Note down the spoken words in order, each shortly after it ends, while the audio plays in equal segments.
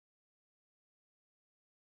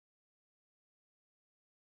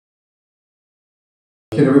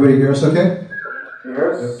Can everybody hear us okay? Can you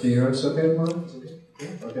hear us? Can you hear us okay, Mark?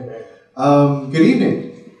 Okay. Good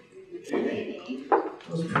evening. Good evening. That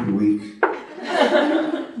was pretty weak.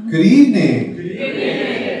 Good evening. Good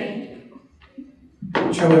evening.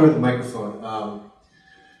 Try away with the microphone.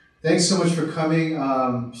 Thanks so much for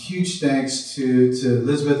coming. Huge thanks to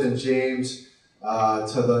Elizabeth and James,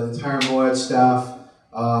 to the entire MoAD staff,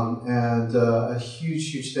 and a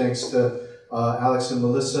huge thanks to Alex and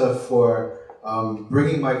Melissa for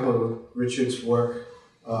bringing Michael Richards' work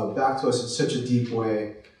back to us in such a deep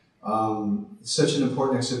way. It's such an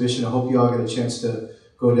important exhibition. I hope you all get a chance to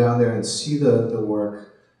go down there and see the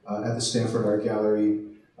work at the Stanford Art Gallery,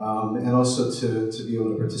 and also to be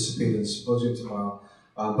able to participate in the symposium tomorrow.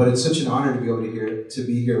 But it's such an honor to be able to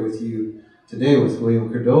be here with you today with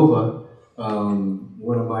William Cordova,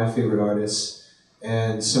 one of my favorite artists,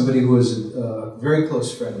 and somebody who is a very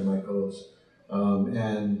close friend of Michael's.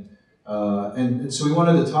 And so we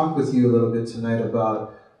wanted to talk with you a little bit tonight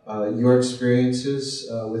about your experiences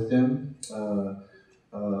with him,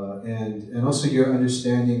 and also your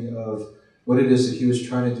understanding of what it is that he was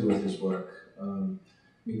trying to do with his work.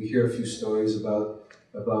 Maybe hear a few stories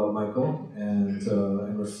about Michael and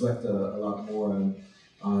reflect a lot more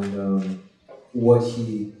on what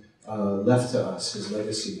he left to us, his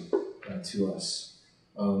legacy to us.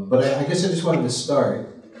 But I guess I just wanted to start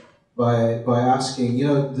by asking,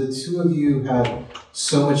 the two of you had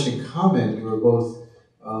so much in common. You were both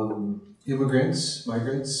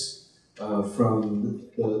migrants from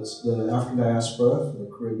the African diaspora, from the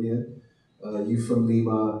Caribbean. You from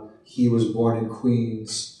Lima, he was born in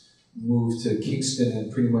Queens, moved to Kingston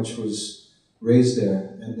and pretty much was raised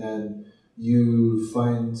there. And then you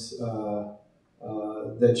find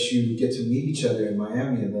that you get to meet each other in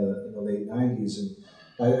Miami in the late 90s. And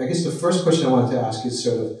I guess the first question I wanted to ask is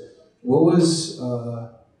sort of, what were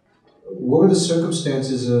the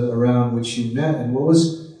circumstances around which you met, and what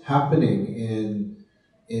was happening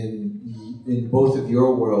in both of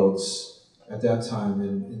your worlds at that time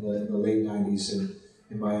in the late 90s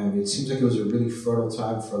in Miami? It seems like it was a really fertile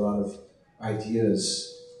time for a lot of ideas,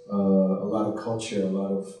 a lot of culture, a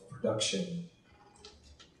lot of production.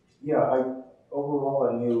 Yeah, overall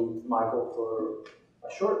I knew Michael for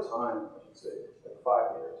a short time, I should say, like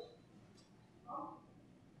 5 years.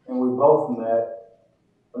 And we both met,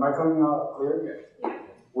 am I coming out clear? Yeah.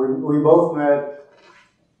 We both met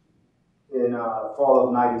in fall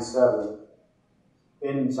of '97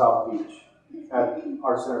 in South Beach at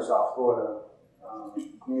Art Center South Florida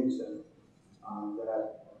Community Center that had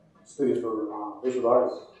studios for visual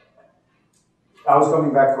artists. I was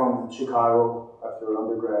coming back from Chicago after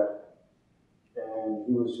undergrad, and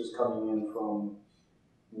he was just coming in from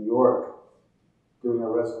New York doing a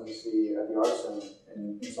residency at the Art Center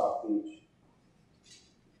in South Beach.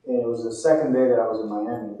 And it was the second day that I was in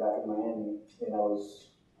Miami, back in Miami, and I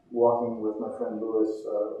was walking with my friend Louis,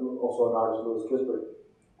 also an artist, Louis Kisbert,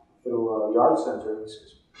 through the Art Center.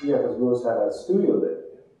 Yeah, because Louis had a studio there,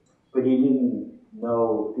 but he didn't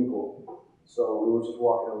know people. So we were just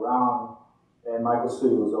walking around, and Michael's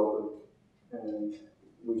studio was open, and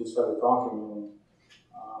we just started talking, and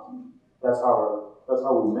that's how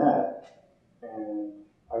we met. And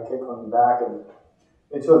I kept coming back, and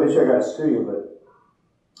until eventually I got a studio, but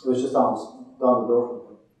it was just down the door from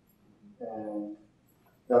him. And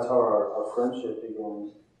that's how our friendship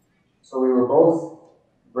began. So we were both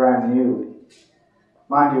brand new.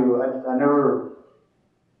 Mind you, I never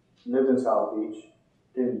lived in South Beach,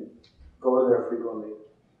 didn't go there frequently.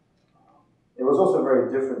 It was also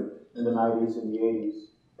very different in the 90s and the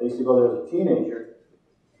 80s. I used to go there as a teenager.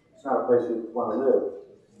 It's not a place you want to live.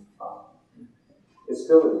 It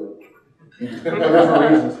still isn't. For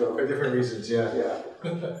different reasons, though. For different reasons, yeah. Yeah.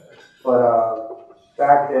 But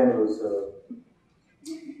back then it was a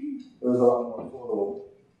lot more affordable,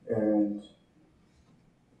 and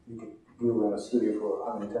we were in a studio for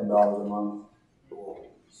 $110 a month.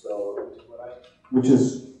 So, which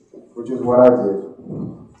is what I did,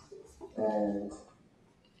 and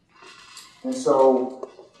so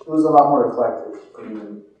it was a lot more eclectic. I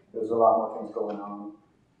mean, there was a lot more things going on,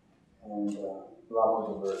 and a lot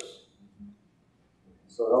more diverse.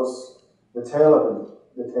 So that was the tail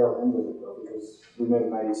end of it, though, because we met in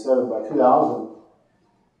 '97. By 2000,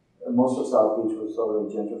 most of South Beach was already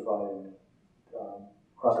gentrified, and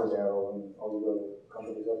Cracker Barrel and all the other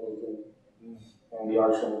companies that moved in, and the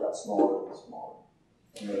Art Center got smaller and smaller.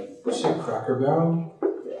 And You said Cracker Barrel?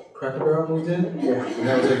 Yeah. Cracker Barrel moved in? Yeah. And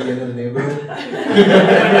that was like the end of the neighborhood?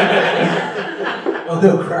 Oh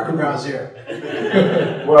no, Cracker Barrel's here.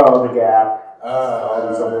 Well, the Gap, all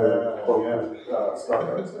these other corporate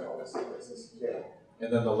Starbucks and all these places. Yeah.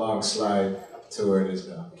 And then the long slide to where it is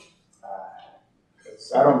now?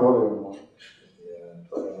 I don't go there anymore. Yeah.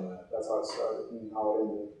 But that's how it started and how it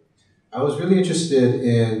ended. I was really interested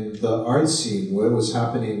in the art scene, what was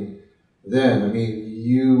happening then. I mean,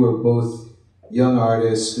 you were both young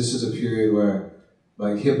artists. This is a period where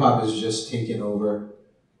like hip hop is just taking over,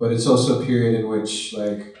 but it's also a period in which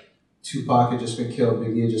like Tupac had just been killed,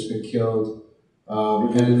 Biggie had just been killed, and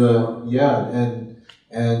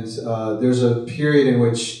there's a period in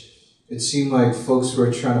which it seemed like folks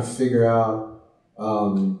were trying to figure out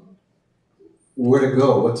where to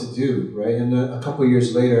go, what to do, right? And then a couple of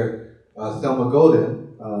years later, Thelma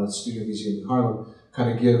Golden, Studio Museum in Harlem, kind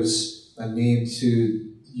of gives a name to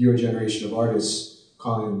your generation of artists,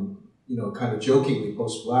 calling, kind of jokingly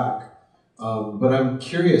post-black. But I'm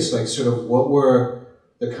curious, like, sort of, what were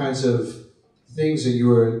the kinds of things that you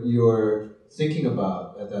were thinking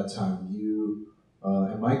about at that time, you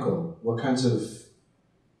and Michael? What kinds of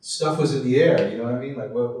stuff was in the air? You know what I mean?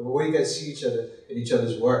 Like, where do you guys see each other in each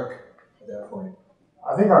other's work at that point?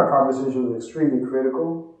 I think our conversation was extremely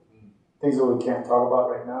critical. Things that we can't talk about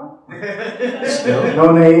right now. Still?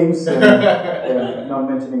 No names and no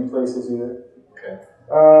mentioning places either. Okay.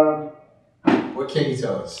 What can you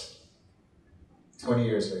tell us? 20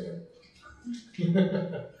 years later.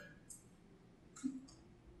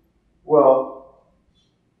 Well,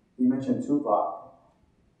 you mentioned Tupac.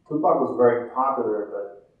 Tupac was very popular, but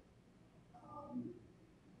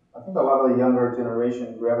I think a lot of the younger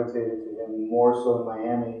generation gravitated to him more so in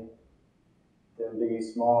Miami than Biggie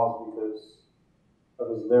Smalls because of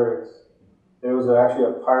his lyrics. There was actually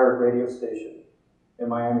a pirate radio station in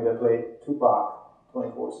Miami that played Tupac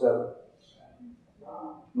 24/7.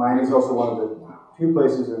 Miami is also one of the few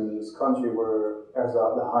places in this country where has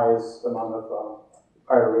the highest amount of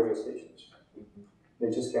pirate radio stations. They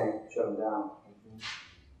just can't shut them down.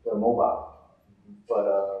 They're mobile. But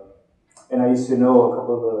and I used to know a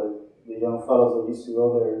couple of the young fellows that used to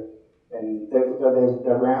go there, and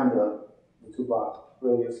they ran the Tupac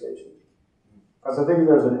radio station. Because I think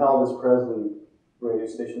there's an Elvis Presley radio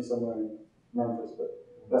station somewhere in Memphis, but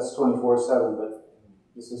that's 24/7. But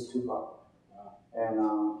this is Tupac, and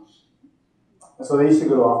so they used to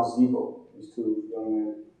go to Office Depot. These two young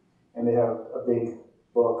men, and they have a big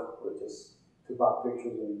book with just Tupac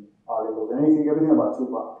pictures and articles and everything about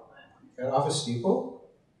Tupac. At Office Depot?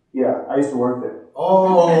 Yeah, I used to work there.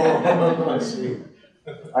 Oh, I see.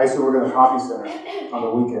 I used to work in the copy center on the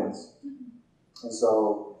weekends. And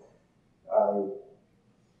so I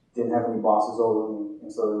didn't have any bosses over me,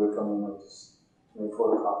 and so they would come in and just make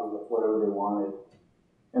photocopies of whatever they wanted.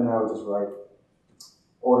 And I would just write,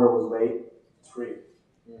 order was late, it's free.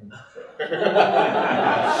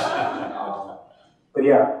 But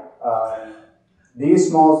yeah, these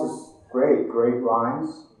Smalls is great rhymes,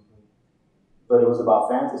 but it was about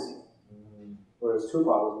fantasy. Whereas Tupac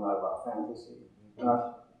was not about fantasy,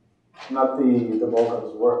 not the bulk of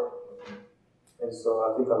his work. And so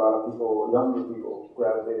I think a lot of people, younger people,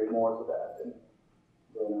 gravitated more to that than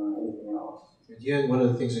anything else. Yeah, one of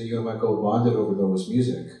the things that you and Michael bonded over, though, was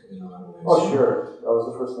music in a lot of ways. Oh, sure. That was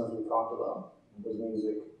the first thing we talked about, was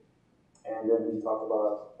music. And then we talked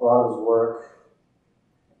about a lot of his work.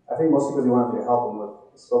 I think mostly because he wanted me to help him with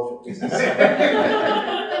the sculpture pieces.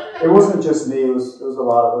 It wasn't just me, it was a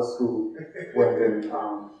lot of us who went and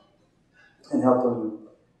helped him.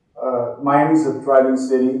 Miami's a driving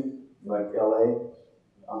city, like LA,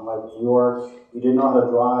 like New York. He didn't know how to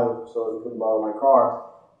drive, so he couldn't borrow my car.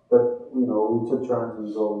 But we took turns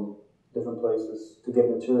and go different places to get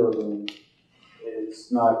materials, and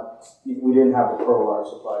we didn't have a Pearl Art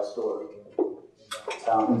Supply store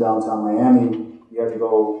in downtown Miami. You had to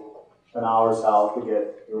go an hour south to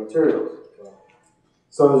get your materials.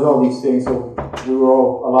 So there's all these things. So a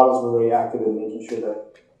lot of us were very active in making sure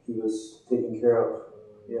that he was taken care of.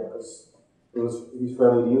 Yeah, because he's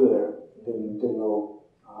fairly new there. Didn't know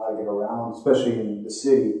how to get around, especially in the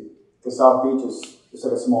city. The South Beach it's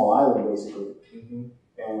like a small island basically,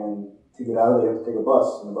 and to get out of there you have to take a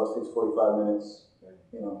bus, and the bus takes 45 minutes,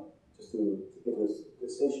 just to get to the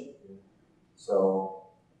station. So,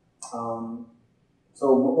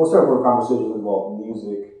 most of our conversations involved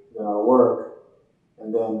music, then our work,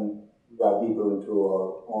 and then we got deeper into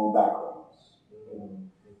our own backgrounds.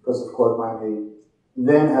 Because of course Miami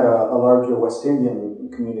then had a larger West Indian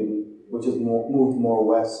community, which has moved more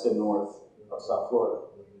west and north of South Florida.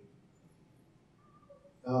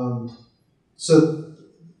 So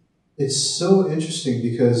it's so interesting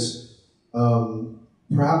because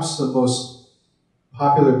perhaps the most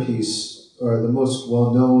popular piece, or the most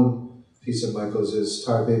well-known piece of Michael's, is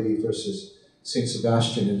Tar Baby versus Saint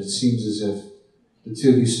Sebastian, and it seems as if the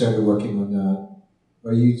two of you started working on that,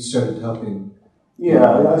 or you started helping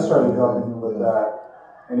Yeah, I started helping him with that,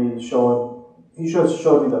 and he just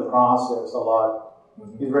showed me the process a lot.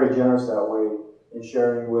 He's very generous that way in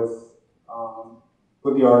sharing with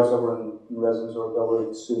the artists that were in residence or that were in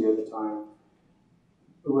the studio at the time,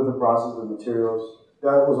 with the process of materials.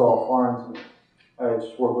 That was all foreign to me. I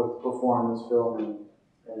just worked with performance, film,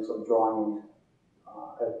 and some drawing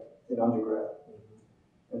in undergrad.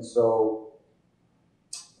 And so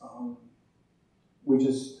we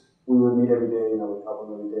would meet every day, we'd help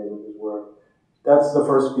him every day with his work. That's the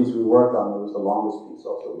first piece we worked on. It was the longest piece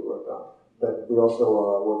also we worked on. But we also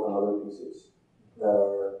worked on other pieces that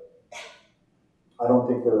are, I don't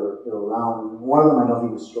think they're around. One of them I know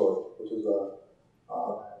he destroyed, which is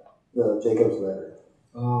the Jacob's Ladder.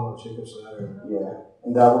 Oh, Jacob's Ladder. Yeah,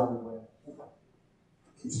 and that one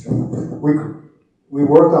we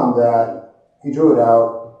worked on that. He drew it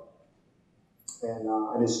out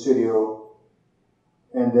in his studio.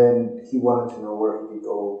 And then he wanted to know where he could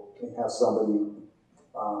go and have somebody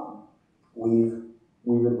weave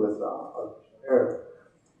it with hair.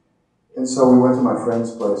 And so we went to my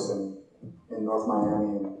friend's place in North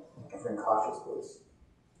Miami, and my friend Kasha's place.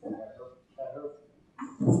 And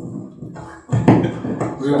we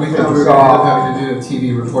thought we were going to end up having to do a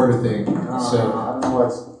TV reporter thing. I don't know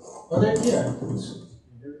what's. Oh, there, yeah.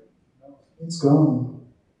 It's gone.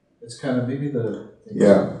 It's kind of maybe the.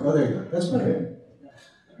 Yeah. Oh, there you go. That's better. Okay.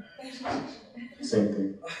 Same thing.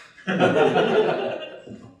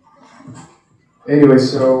 Anyway,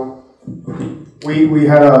 so we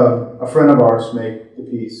had a friend of ours make the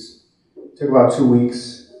piece. It took about 2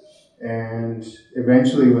 weeks, and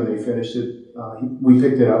eventually when they finished it, we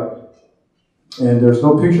picked it up. And there's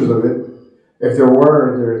no pictures of it. If there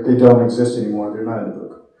were, they don't exist anymore. They're not in the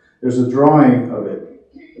book. There's a drawing of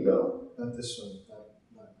it, though. Not this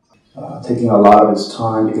one. Taking a lot of his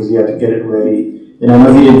time because he had to get it ready. And I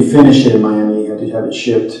know he didn't finish it in Miami. He had to have it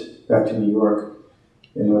shipped back to New York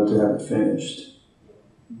in order to have it finished.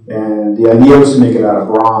 And the idea was to make it out of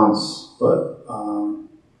bronze, but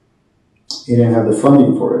he didn't have the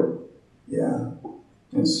funding for it. Yeah.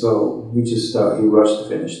 And so we just, he rushed to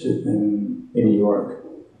finish it in New York.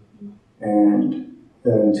 And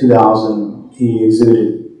in 2000, he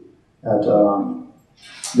exhibited at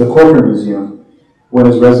the Corcoran Museum when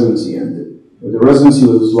his residency ended. The residency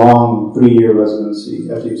was this long 3-year residency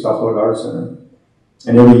at the South Florida Art Center.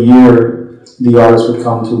 And every year, the artists would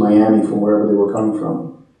come to Miami from wherever they were coming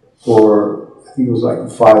from for, I think it was like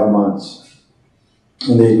 5 months.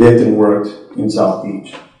 And they lived and worked in South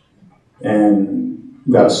Beach and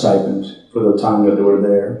got a stipend for the time that they were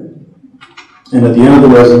there. And at the end of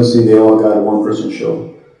the residency, they all got a one-person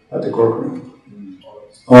show at the Corcoran.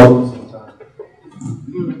 All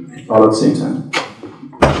at the same time.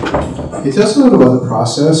 Hey, tell us a little about the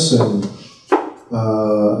process, and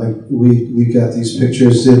we got these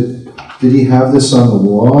pictures. Did he have this on the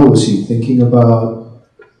wall? Was he thinking about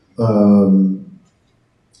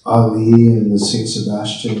Ali and the Saint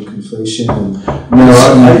Sebastian conflation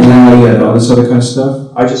and all this other kind of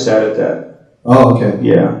stuff? I just added that. Oh, okay.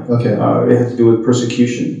 Yeah. Okay. It had to do with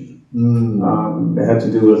persecution. It had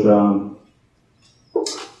to do with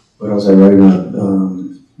what else I writing about?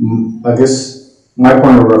 I guess my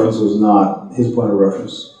point of reference was not his point of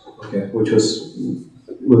reference, okay, which was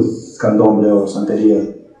with Candomblé or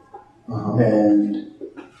Santeria, and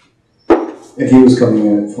he was coming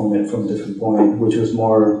at it from a different point, which was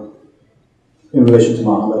more in relation to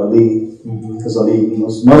Muhammad Ali, because Ali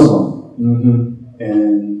was Muslim,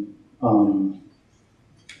 and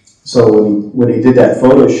so when he did that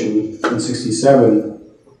photo shoot in '67,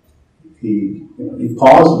 he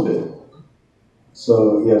paused a bit.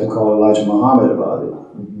 So he had to call Elijah Muhammad about it.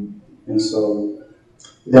 And so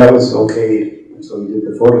that was okayed. And so he did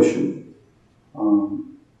the photo shoot.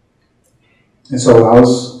 And so when I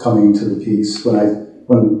was coming to the piece, when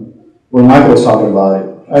Michael was talking about it,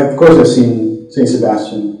 of course I've seen Saint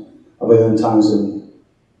Sebastian a billion times in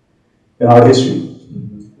art history.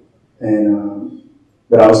 And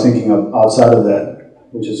but I was thinking of outside of that,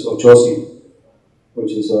 which is Ochosi,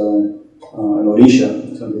 which is an Orisha,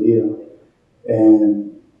 Santeria,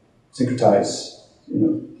 and syncretize,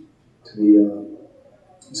 to the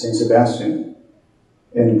Saint Sebastian.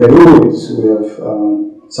 In Peru, we have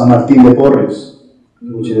San Martín de Porres,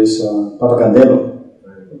 which is Papa Candelo.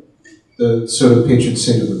 The sort of patron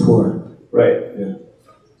saint of the poor. Right. Yeah.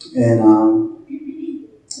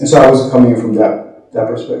 And so I was coming from that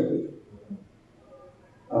perspective.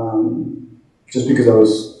 Just because I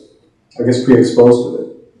was, I guess, pre-exposed to it.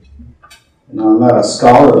 I'm not a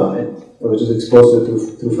scholar on it. I was just exposed to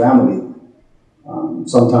it through family.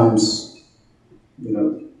 Sometimes,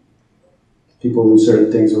 people do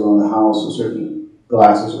certain things around the house, or certain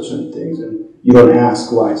glasses or certain things, and you don't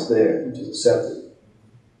ask why it's there, you just accept it.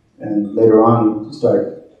 And later on, you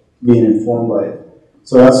start being informed by it.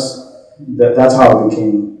 So that's how I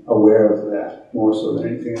became aware of that, more so than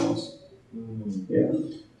anything else. Yeah.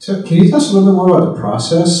 So can you tell us a little bit more about the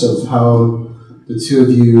process of how the two of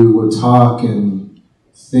you would talk and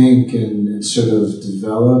think and sort of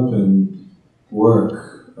develop and work?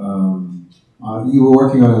 You were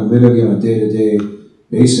working on it literally on a day-to-day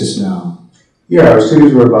basis now. Yeah, our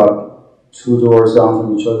studios were about 2 doors down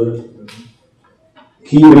from each other.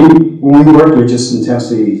 When we worked, we just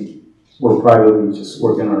intensely were privately just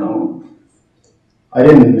working on our own. I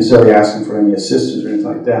didn't necessarily ask him for any assistance or anything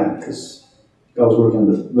like that, because I was working on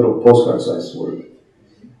the little postcard size work.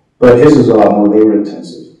 But his was a lot more labor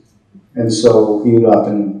intensive. And so he would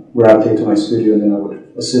often gravitate to my studio, and then I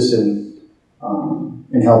would assist him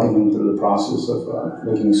in helping him through the process of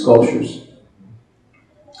making sculptures.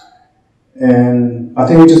 And I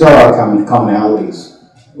think we just had a lot of commonalities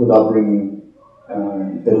with upbringing,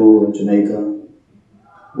 Peru and Jamaica,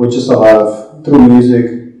 with just a lot of, through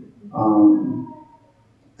music,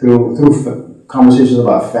 through conversations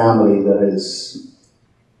about family that is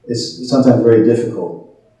sometimes very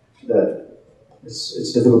difficult, that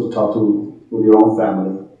it's difficult to talk to with your own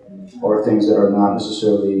family, or things that are not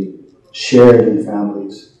necessarily shared in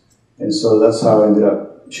families. And so that's how I ended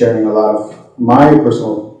up sharing a lot of my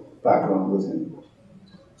personal background with him.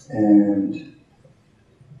 And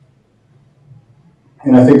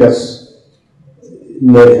I think that's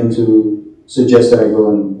led him to suggest that I go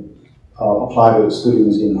and apply to the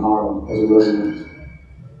studios in Harlem as a resident.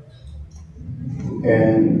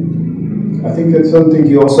 And I think that's something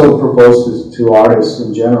he also proposed to artists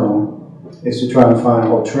in general, is to try and find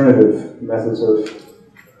alternative methods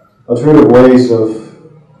alternative ways of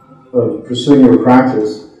pursuing your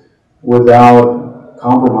practice without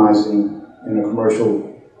compromising in a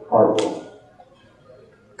commercial art world.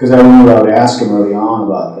 Because I remember I would ask him early on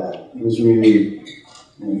about that. He was really,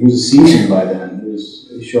 he was seasoned by then. He was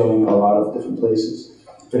showing a lot of different places.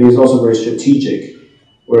 But he was also very strategic,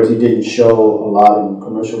 whereas he didn't show a lot in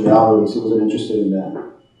commercial galleries. He wasn't interested in that.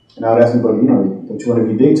 And I would ask him, but don't you want to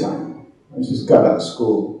be big time? I just got out of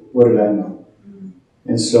school. What did I know?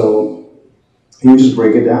 And so he would just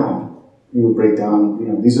break it down. He would break down,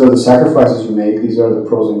 these are the sacrifices you make, these are the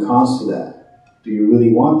pros and cons to that. Do you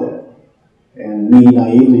really want that? And me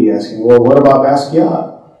naively asking, well, what about Basquiat?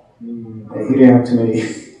 And he didn't have too many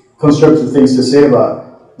constructive things to say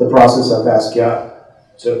about the process that Basquiat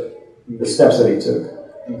took, the steps that he took.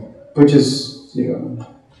 Which is, you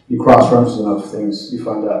cross-reference enough things, you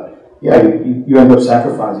find out, you end up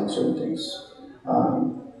sacrificing certain things.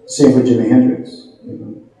 Same for Jimi Hendrix.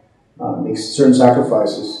 Makes certain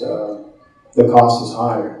sacrifices, the cost is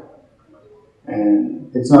higher.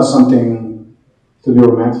 And it's not something to be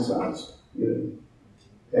romanticized.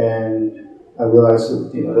 And I realized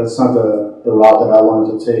that that's not the route that I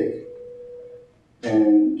wanted to take.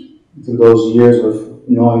 And through those years of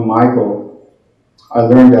knowing Michael, I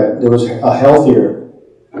learned that there was a healthier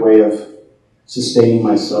way of sustaining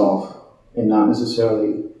myself and not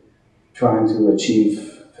necessarily trying to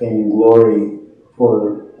achieve fame and glory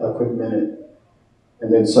for a quick minute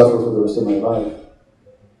and then suffer for the rest of my life.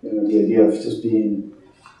 The idea of just being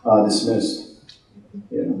dismissed.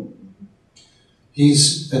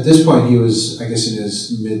 He's, at this point, he was, I guess, in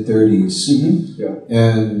his mid-30s. Mm-hmm. Yeah.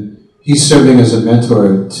 And he's serving as a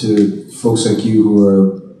mentor to folks like you who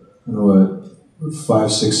are,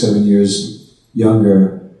 5, 6, 7 years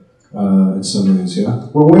younger in some ways, yeah?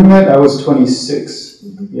 When we met, I was 26.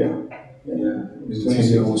 Mm-hmm. Yeah. He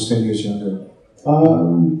was almost 10 years younger.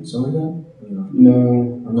 Something like that?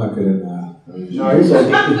 No. I'm not good at math. No, he's like,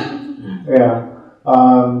 yeah.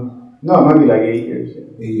 No, it might be like 8 years.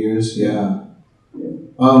 8 years, yeah.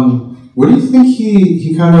 Where do you think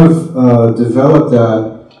he kind of developed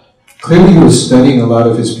that? Clearly he was studying a lot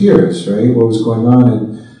of his peers, right? What was going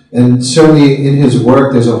on, and certainly in his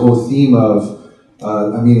work there's a whole theme of,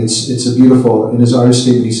 it's a beautiful, in his artist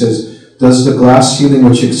statement he says, does the glass ceiling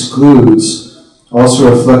which excludes also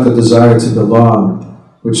reflect the desire to belong?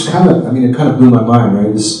 Which kind of blew my mind,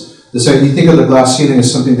 right? This idea, you think of the glass ceiling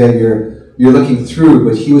as something that you're looking through,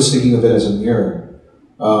 but he was thinking of it as a mirror.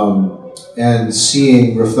 And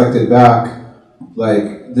seeing reflected back,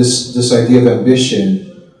 like this idea of ambition,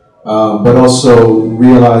 but also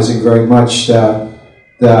realizing very much that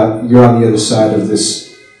you're on the other side of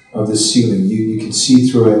this ceiling. You can see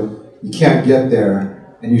through it. You can't get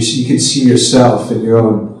there, and you can see yourself and your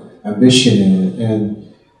own ambition in it.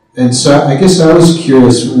 And so I guess I was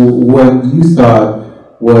curious what you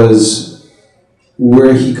thought was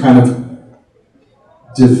where he kind of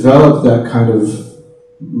developed that kind of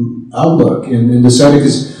outlook and decided,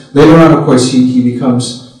 because later on, of course, he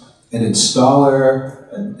becomes an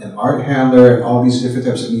installer, an art handler, and all these different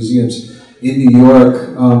types of museums in New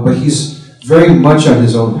York, but he's very much on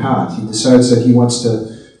his own path. He decides that he wants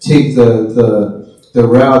to take the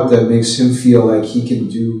route that makes him feel like he can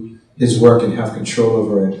do his work and have control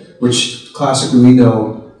over it, which classically we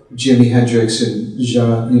know Jimi Hendrix and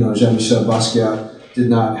Jean-Michel Basquiat did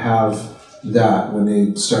not have that when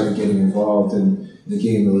they started getting involved in the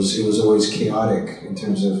game. It was always chaotic in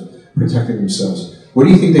terms of protecting themselves. What do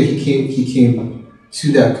you think that he came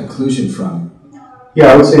to that conclusion from?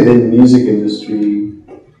 Yeah, I would say that in the music industry,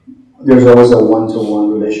 there's always a one-to-one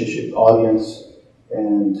relationship, audience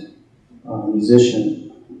and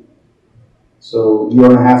musician. So you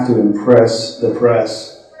don't have to impress the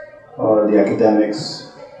press or the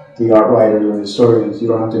academics, the art writers or historians. You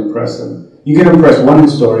don't have to impress them. You can impress one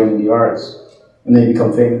historian in the arts, and they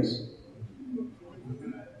become famous.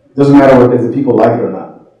 Doesn't matter if the people like it or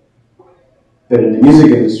not. But in the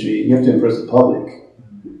music industry, you have to impress the public.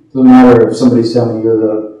 Doesn't matter if somebody's telling you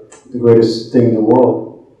you're the greatest thing in the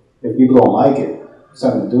world. If people don't like it, it's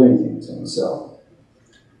not going to do anything. It's going to sell.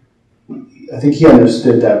 I think he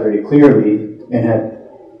understood that very clearly and had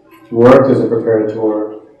worked as a preparator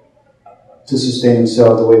to sustain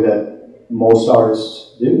himself the way that most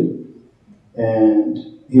artists do. And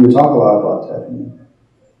he would talk a lot about that. And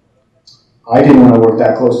I didn't want to work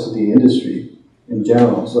that close to the industry in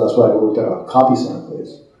general, so that's why I worked at a copy center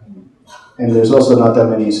place. And there's also not that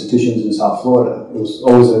many institutions in South Florida. It was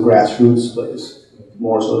always a grassroots place,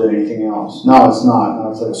 more so than anything else. Now it's not. Now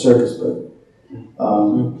it's like a circus, but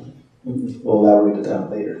we'll elaborate on that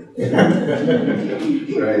later.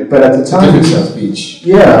 Right. But at the time, in South Beach.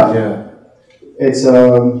 Yeah. It's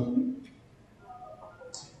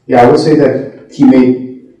I would say that he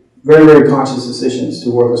made very, very conscious decisions to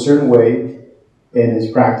work a certain way in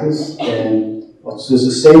his practice and to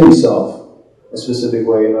sustain himself a specific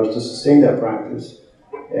way in order to sustain that practice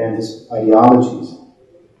and his ideologies.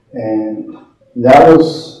 And that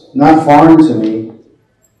was not foreign to me,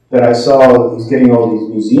 that I saw he's getting all these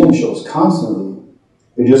museum shows constantly.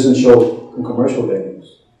 He doesn't show in commercial venues.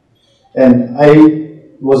 And I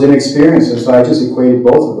was inexperienced, and so I just equated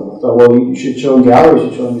both of them. I thought, well, you should show in galleries, you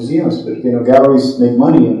should show in museums, but galleries make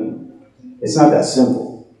money, and it's not that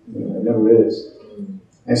simple. It never is.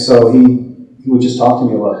 And so he would just talk to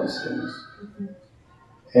me about these things.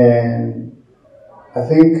 And I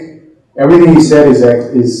think everything he said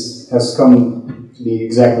has come to be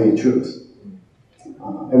exactly the truth.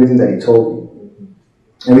 Everything that he told me,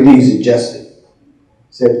 everything he suggested.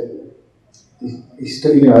 He said,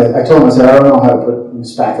 I told him, I said, I don't know how to put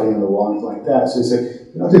spackling on the wall, anything like that. So he said,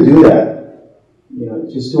 you don't have to do that.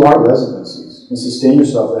 Just do art residencies and sustain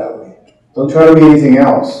yourself that way. Don't try to be anything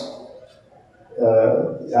else.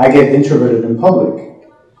 I get introverted in public.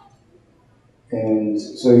 And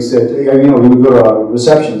so he said, we would go to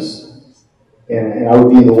receptions, and I would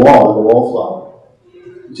be in the wallflower,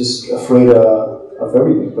 just afraid of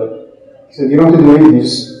everything. But he said, you don't have to do anything,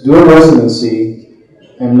 just do a residency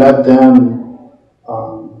and let them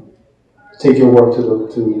take your work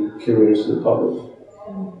to curators, to the public.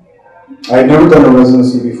 I had never done a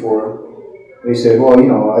residency before. They said, well,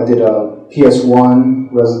 I did a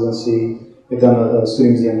PS1 residency, I'd done a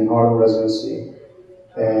student museum in Harlem residency,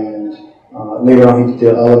 and later on he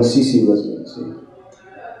did the LMCC residency.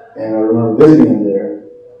 And I remember visiting him there.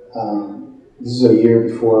 This is a year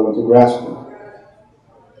before I went to grad school.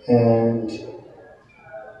 And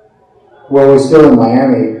while I was still in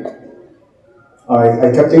Miami,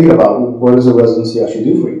 I kept thinking about what is a residency I should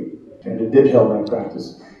do for you. And it did help my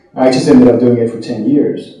practice. I just ended up doing it for 10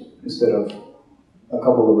 years instead of a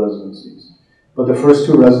couple of residencies. But the first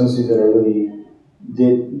two residencies that I really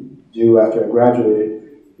did do after I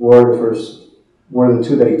graduated were the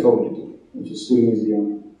two that he told me to do, which is Student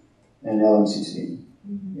Museum and LMCC.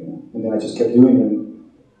 And then I just kept doing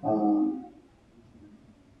them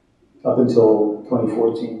up until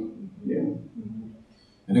 2014.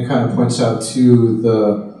 And it kind of points out to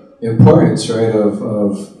the importance, right,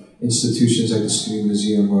 of institutions like the Student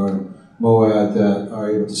Museum or MoAD that are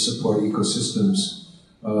able to support ecosystems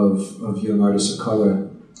of young artists of color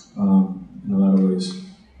in a lot of ways.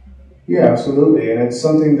 Yeah, absolutely. And it's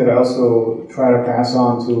something that I also try to pass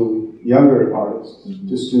on to younger artists,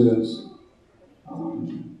 to students,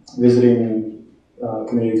 visiting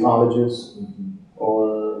community colleges,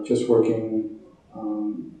 or just working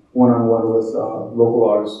one-on-one with local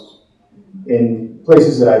artists in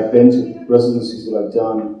places that I've been to, residencies that I've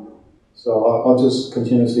done. So I'll just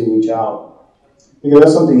continuously reach out. Because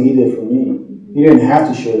that's something he did for me. He didn't have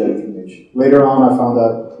to share that information. Later on, I found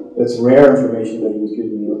out that's rare information that he was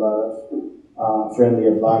giving me, a lot of friendly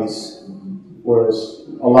advice. Whereas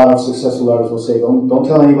a lot of successful artists will say, don't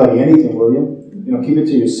tell anybody anything, William. You know, keep it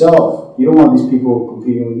to yourself. You don't want these people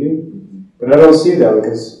competing with you. But I don't see that,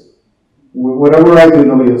 because whatever I do,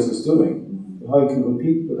 nobody else is doing. How you can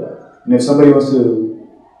compete with that? And if somebody wants to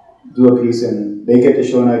do a piece and they get the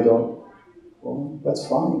show and I don't, well, that's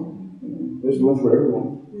fine. You know, there's room for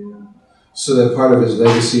everyone. Yeah. So that part of his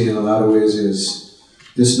legacy, in a lot of ways, is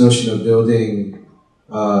this notion of building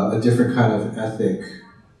a different kind of ethic,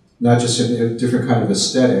 not just a different kind of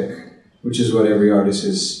aesthetic, which is what every artist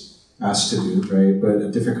is asked to do, right? But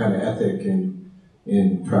a different kind of ethic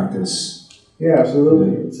in practice. Yeah,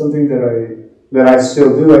 absolutely. Yeah. It's something that I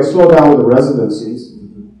still do. I slow down with the residencies.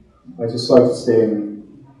 I just like to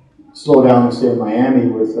slow down and stay in Miami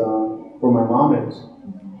with where my mom is.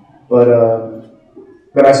 But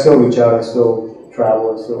I still reach out. I still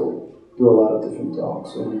travel. I still do a lot of different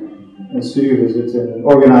talks and studio visits, and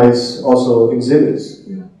organize also exhibits.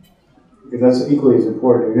 Yeah. Because that's equally as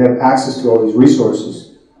important. If you have access to all these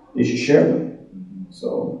resources, you should share them.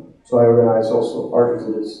 So I organize also art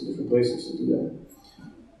exhibits in different places to do that.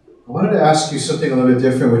 I wanted to ask you something a little bit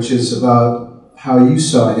different, which is about how you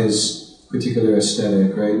saw his particular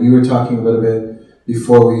aesthetic, right? You were talking a little bit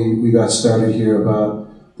before we got started here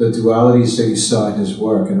about the dualities that you saw in his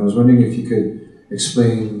work, and I was wondering if you could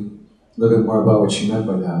explain a little bit more about what you meant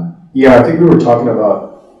by that. Yeah, I think we were talking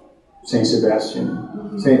about Saint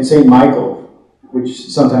Sebastian, Saint Michael, which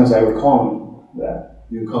sometimes I would call him that.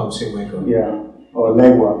 You would call him Saint Michael? Yeah, or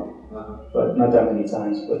Legua, but not that many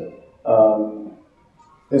times. But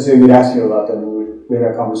and so he would ask me about that, and we had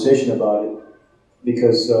a conversation about it,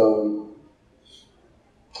 because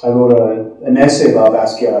I wrote an essay about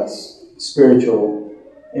Basquiat's spiritual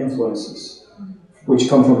influences, which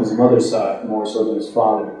come from his mother's side more so than his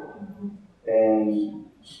father, and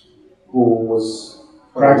who was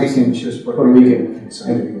practicing. She was Puerto Rican,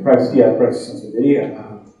 and practicing Santeria.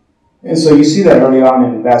 And so you see that early on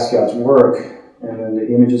in Basquiat's work, and then the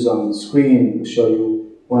images on the screen will show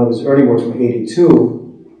you one of his early works from '82.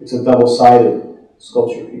 It's a double-sided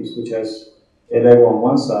sculpture piece, which has a Lego on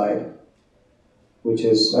one side, which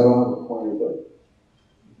is, I don't have a pointer, but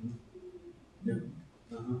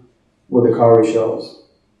with the cowrie shells.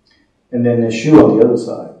 And then a shoe on the other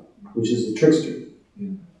side, which is the trickster.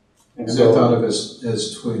 Yeah. And so, I thought of as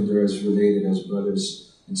twins, or as related, as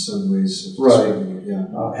brothers in some ways. Right. Yeah.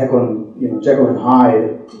 Jekyll and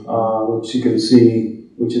Hyde, which you can see,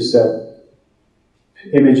 which is that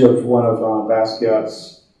image of one of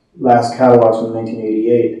Basquiat's last catalogs from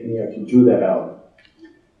 1988, and he actually drew that out.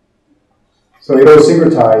 So it will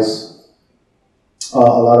syncretize a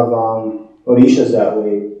lot of orishas that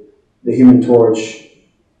way. The Human Torch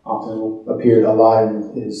often appeared a lot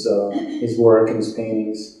in his work and his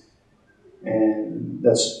paintings, and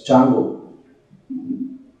that's Django.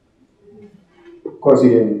 Of course, he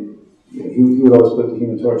didn't. He would always put the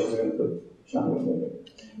Human Torch. He's going to put Django in there.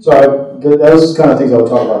 So that was the kind of things I would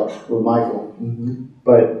talk about with Michael. Mm-hmm.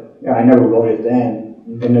 But I never wrote it then.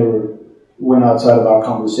 Mm-hmm. I never went outside of our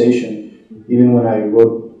conversation. Mm-hmm. Even when I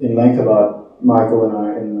wrote in length about Michael and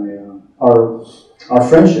our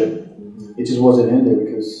friendship, mm-hmm. it just wasn't in there,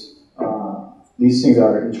 because these things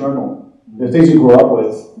are internal. They're things you grow up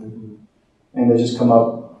with, mm-hmm. and they just come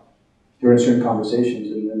up during certain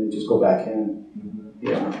conversations, and then they just go back in. Mm-hmm.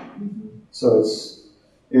 Yeah. Mm-hmm. So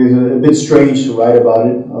it was a bit strange to write about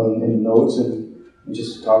it in notes and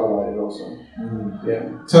just to talk about it also. Mm-hmm.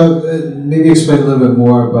 Yeah. So maybe explain a little bit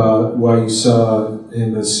more about why you saw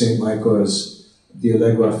him as Saint Michael, as the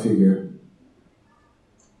Allegua figure.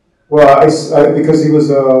 Well, because he was.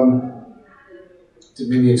 To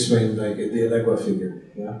maybe explain the Allegua figure.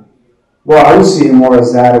 Yeah. Well, I would see him more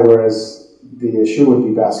as that, whereas the shoe would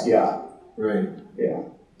be Basquiat. Right. Yeah.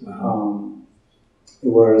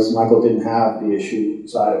 Whereas Michael didn't have the issue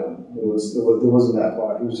side of him. There wasn't that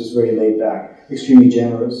part. He was just very laid back, extremely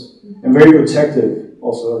generous, mm-hmm. and very protective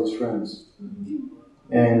also of his friends. Mm-hmm.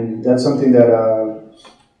 And that's something that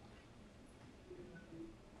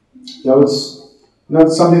was not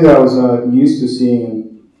something that I was used to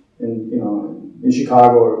seeing in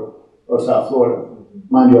Chicago or South Florida. Mm-hmm.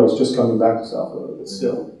 Mind you, I was just coming back to South Florida, but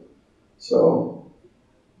still. So.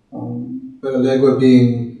 But Allegua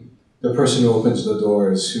being the person who opens the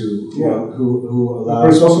doors, who allows. The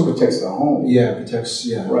person also protects the home. Yeah, protects.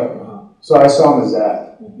 Yeah. Right. Uh-huh. So I saw him as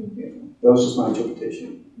that. Mm-hmm. Yeah. That was just my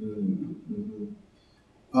interpretation. Mm-hmm.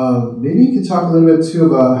 Mm-hmm. Maybe you could talk a little bit too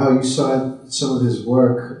about how you saw some of his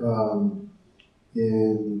work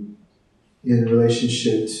in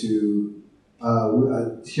relationship to.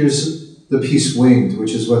 Here's the piece Winged,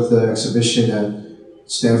 which is what the exhibition at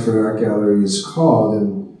Stanford Art Gallery is called,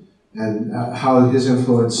 and how his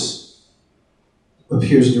influence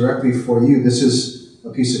appears directly for you. This is a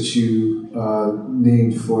piece that you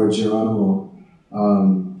named for Geronimo.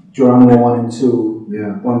 Geronimo 1 and 2.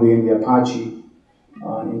 Yeah. One being the Apache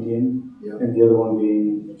Indian, Yeah. and the other one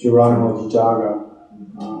being Geronimo Jijaga,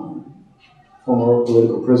 former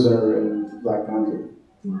political prisoner in Black Panther.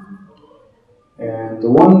 And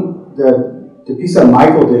the piece that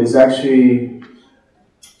Michael did is actually,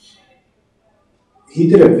 he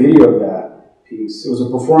did a video of that piece. It was a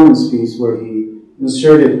performance piece where he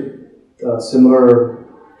inserted similar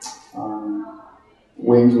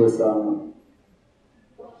wings with, I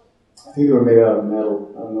think they were made out of metal,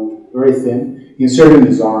 I don't know, very thin. He inserted in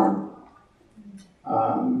his arm.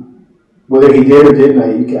 Whether he did or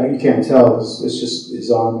didn't, you can't tell. It's just his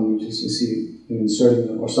arm, and you see him inserting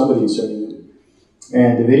them, or somebody inserting them.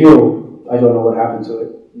 And the video, I don't know what happened to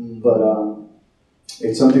it, but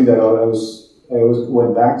it's something that I always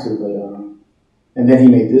went back to. But and then he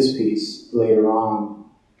made this piece later on.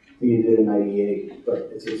 I think he did it in '98, but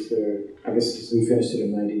it's his third. I guess we finished it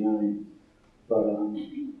in '99. But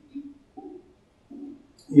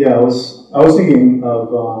yeah, I was thinking of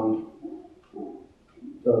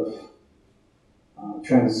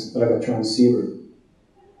like a transceiver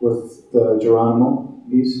with the Geronimo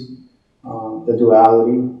piece, the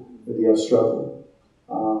duality, the idea of struggle.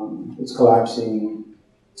 It's collapsing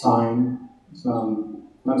time. It's not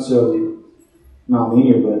necessarily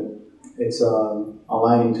nonlinear, but it's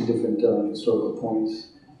aligning two different historical points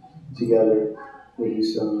together with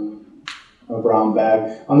this a brown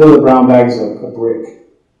bag. Under the brown bag is a brick,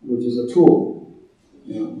 which is a tool,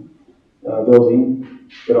 building,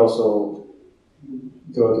 but also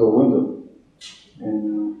throw it through a window.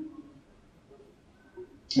 And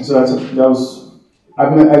so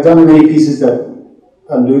I've done many pieces that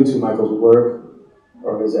allude to Michael's work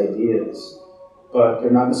or his ideas, but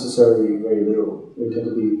they're not necessarily very literal. They tend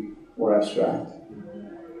to be more abstract.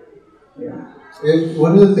 Yeah.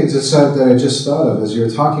 One of the things that I just thought of as you were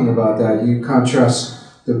talking about that, you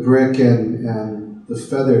contrast the brick and the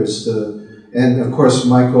feathers, and of course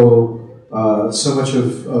Michael. So much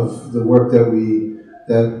of the work that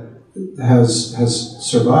has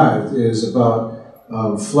survived is about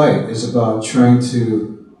flight. Is about trying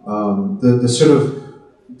to the sort of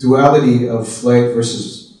duality of flight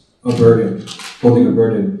versus a burden, holding a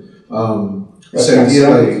burden. This idea,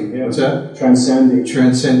 like, what's that?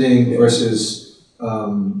 Transcending versus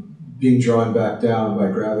being drawn back down by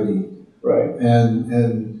gravity. Right. And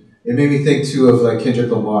it made me think too of like Kendrick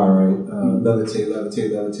Lamar, right? Levitate,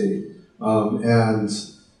 levitate, levitate.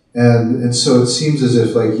 And so it seems as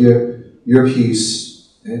if like your piece,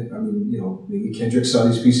 and I mean, maybe Kendrick saw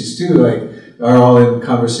these pieces too, like are all in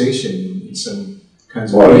conversation in some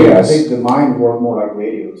kinds of ways. Well, yeah, I think the mind worked more like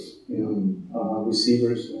radios,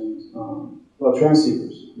 receivers and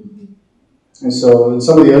transceivers. Mm-hmm. And so in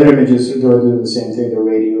some of the other images, they're doing the same thing. They're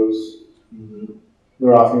radios. Mm-hmm.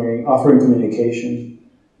 They're offering communication.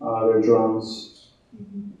 They're drones.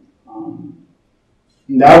 Mm-hmm.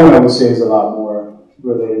 That one I would say is a lot more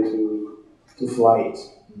related to flight.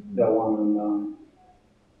 Mm-hmm. That one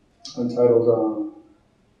entitled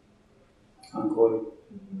Encore.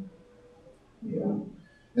 Mm-hmm. Yeah.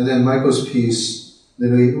 And then Michael's piece,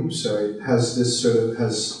 has this sort of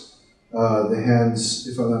the hands,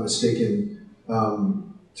 if I'm not mistaken,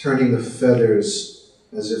 turning the feathers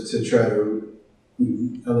as if to try to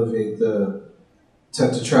elevate to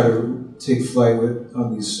try to take flight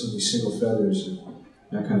on these single feathers and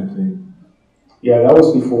that kind of thing. Yeah, that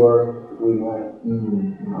was before we met.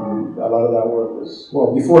 Mm-hmm. A lot of that work was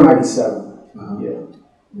before '97. Uh-huh.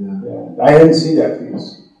 Yeah. I didn't see that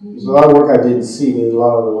piece. There's a lot of work I didn't see, but there's a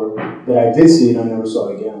lot of the work that I did see and I never saw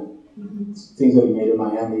again. Mm-hmm. Things that he made in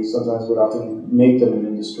Miami, sometimes would often make them and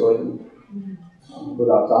then destroy them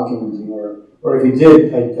without documenting, or if he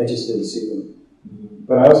did, I just didn't see them. Mm-hmm.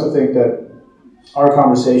 But I also think that our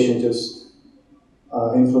conversation just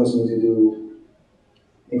influenced me to do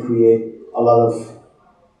and create a lot of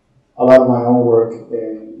my own work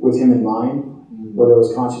with him in mind, whether it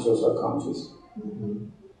was conscious or subconscious. Mm-hmm.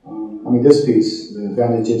 This piece,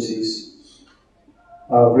 Bandit Gypsies,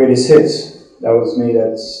 Greatest Hits, that was made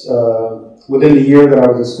within the year that I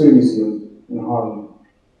was at the Studio Museum in Harlem.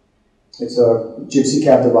 It's a gypsy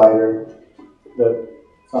cab divider that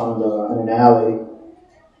found in an alley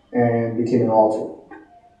and became an altar,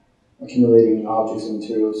 accumulating objects and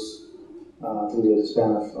materials through the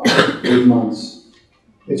span of 8 months.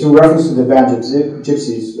 It's a reference to the band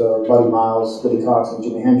Gypsies, Buddy Miles, Billy Cox, and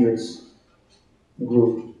Jimi Hendrix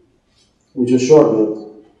group, which was short-lived.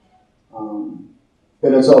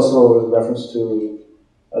 But it's also a reference to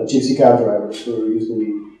gypsy cab drivers who are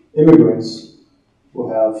usually immigrants who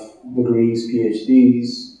have degrees,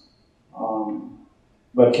 PhDs,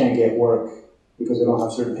 but can't get work because they don't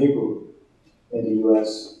have certain paperwork in the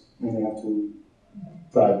U.S. and they have to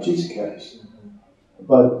drive gypsy cabs.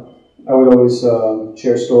 But I would always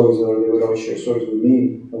share stories, or they would always share stories with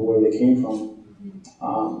me of where they came from.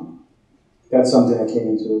 That's something I came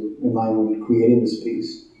into in mind when creating this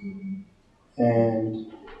piece.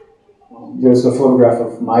 And there's a photograph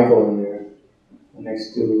of Michael in there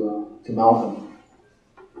next to Malcolm.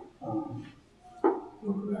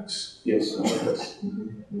 Malcolm X. Yes, Malcolm X.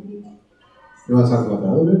 You want to talk about that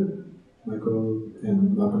a little bit? Michael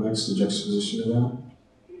and Malcolm X, the juxtaposition of that?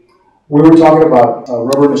 We were talking about a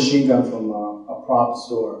rubber machine gun from a prop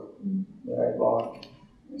store that I bought.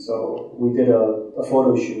 And so we did a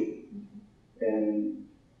photo shoot, and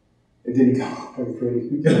it didn't come out very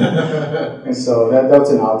pretty. And so that's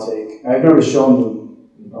an outtake. I've never shown them.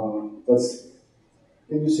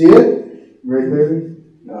 Can you see it very clearly?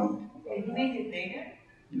 No. Can you make it bigger?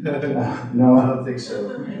 No. I don't think so,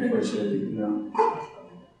 unfortunately. No.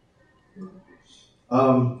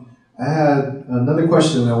 I had another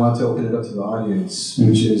question, and I wanted to open it up to the audience,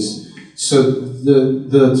 which is, so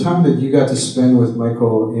the time that you got to spend with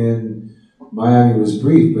Michael in Miami was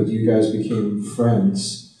brief, but you guys became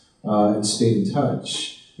friends and stayed in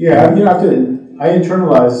touch. Yeah, I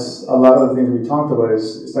internalize a lot of the things we talked about.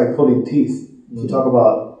 It's like pulling teeth to talk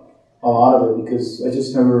about a lot of it, because I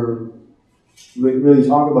just never really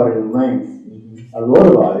talked about it in length. I wrote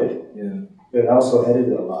about it, but I also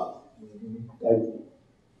edited a lot.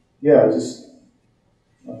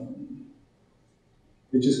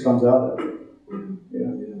 It just comes out that way.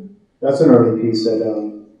 Yeah. That's an early piece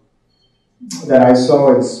that I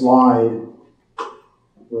saw in Slide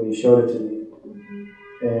when he showed it to me,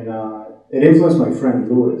 and it influenced my friend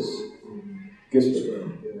Louis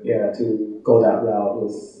Gisbert, to go that route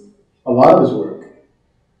with a lot of his work.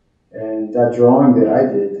 And that drawing that I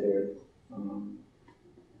did there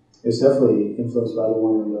is definitely influenced by the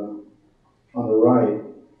one on the right.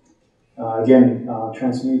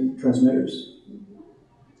 Transmitters.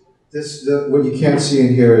 What you can't see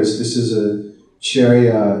in here is this is a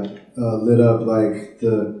chariot lit up like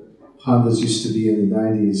the Hondas used to be in the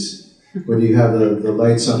 90s, where you have the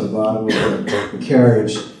lights on the bottom of the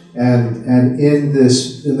carriage. And in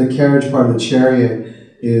the carriage part of the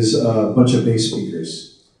chariot is a bunch of bass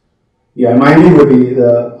speakers. Yeah, Miami would be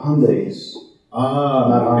the Hyundais.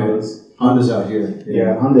 Not okay. Hondas. Honda's out here.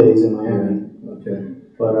 Yeah, Hyundais in Miami. Yeah. Okay.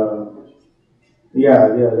 But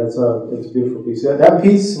that's a beautiful piece. That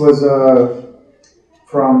piece was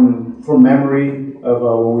from memory of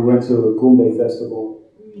when we went to the Goombay Festival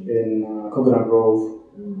in Coconut Grove,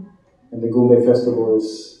 and the Goombay Festival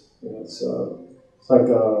is it's like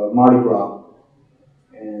a Mardi Gras,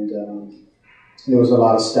 and there was a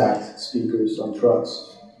lot of stacked speakers on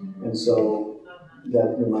trucks, and so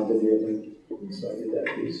that reminded me of him. So I did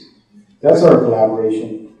that piece. That's our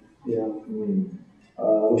collaboration. Yeah.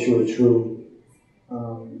 Wish it were true.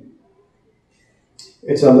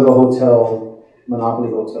 It's a little hotel, Monopoly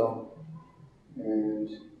hotel, and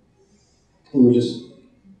we were just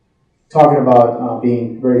talking about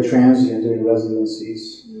being very transient during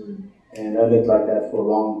residencies, and I lived like that for a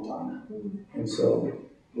long time, and so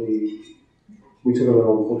we took a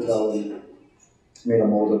little hotel and made a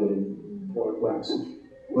mold of it in Port Wax.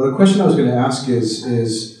 Well, the question I was going to ask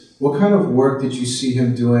is what kind of work did you see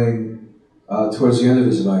him doing towards the end of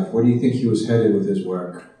his life? Where do you think he was headed with his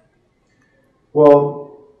work? Well,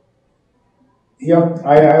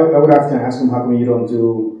 I would often ask him, how come you don't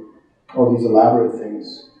do all these elaborate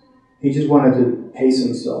things? He just wanted to pace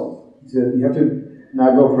himself. He said, you have to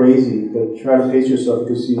not go crazy, but try to pace yourself,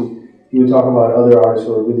 because he would talk about other artists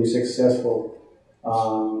who are really successful,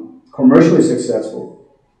 commercially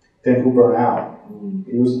successful, then who burn out.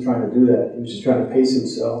 He wasn't trying to do that. He was just trying to pace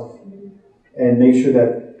himself and make sure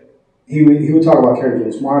that he would talk about Kerry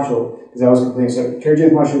James Marshall, because I was complaining, so Kerry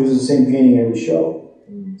James Marshall was the same painting every show.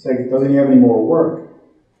 It's like, doesn't he have any more work?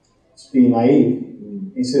 It's being naive.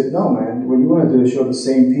 He said, no, man, what you want to do is show the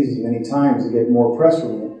same pieces many times to get more press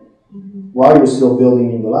from it, while you're still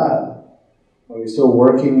building in the lab, while you're still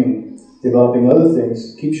working and developing other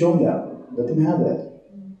things. Keep showing that. Let them have that.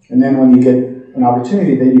 And then when you get an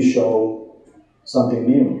opportunity, then you show something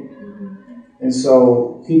new. And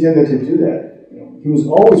so he tended to do that. He was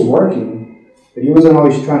always working, but he wasn't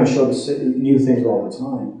always trying to show the new things all the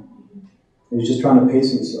time. He was just trying to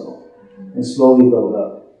pace himself and slowly build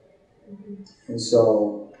up. And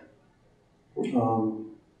so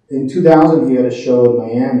in 2000, he had a show in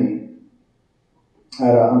Miami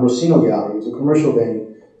at Ambrosino Gallery. It's a commercial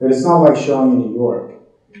venue, but it's not like showing in New York.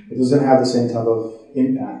 It doesn't have the same type of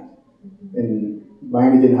impact. And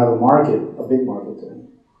Miami didn't have a market, a big market then.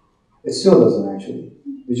 It still doesn't actually.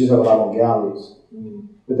 We just have a lot more galleries.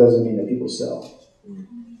 It doesn't mean that people sell.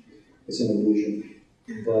 It's an illusion.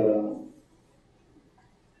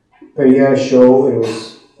 But he had a show, and it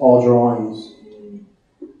was all drawings.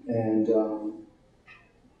 And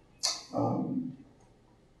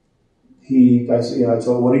I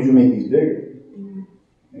told, why did you make these bigger?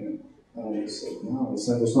 And I said, no,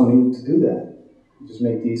 there's no need to do that. Just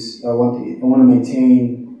make these. I want to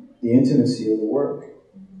maintain the intimacy of the work.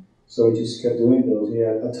 So he just kept doing those. He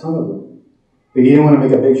had a ton of them, but he didn't want to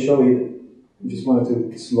make a big show either. He just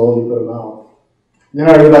wanted to slowly put them out. And then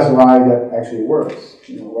I realized why that actually works.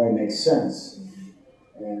 Why it makes sense.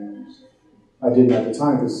 And I didn't at the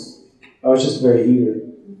time because I was just very eager.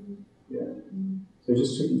 Yeah. So it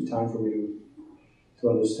just took time for me to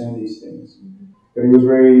understand these things. But he was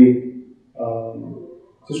very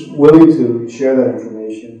just willing to share that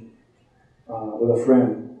information with a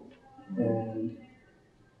friend, and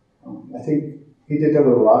I think he did that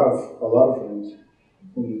with a lot of friends,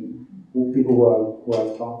 people who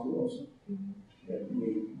I've talked to also. Yeah,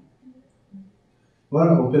 I want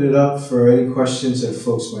to open it up for any questions that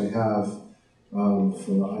folks might have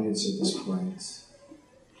from the audience at this point.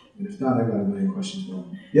 And if not, I've got a million questions more.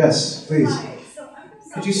 Yes, please. Hi. So I'm from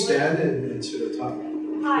South Could you Florida. stand and sort of talk?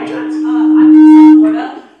 Hi, I'm from South Florida,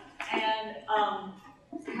 and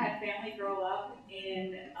I had family grow up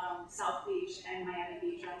in South Beach and Miami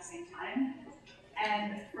Beach at the same time.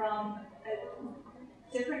 And from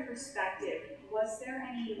a different perspective, was there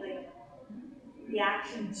any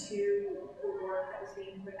reaction to the work that was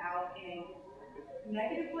being put out in a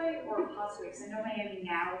negative way or a positive way? Because I know Miami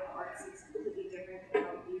now, the art scene is completely different than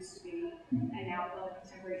how it used to be, and now with all the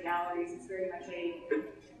contemporary galleries, it's very much a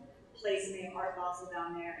place, and they have Art Basel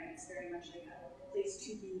down there, and it's very much like a place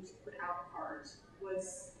to be to put out art.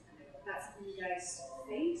 Was that something you guys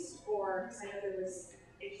faced, or because I know there was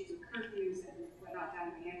issues with curfews and whatnot down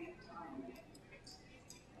in Miami at the time?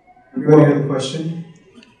 Everybody have a question?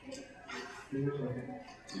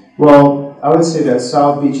 Well, I would say that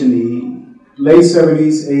South Beach in the late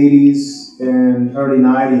 70s, 80s, and early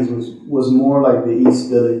 90s was more like the East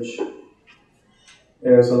Village.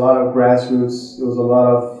 There was a lot of grassroots. There was a lot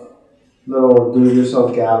of little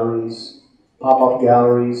do-it-yourself galleries, pop-up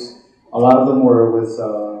galleries. A lot of them were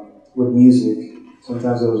with music.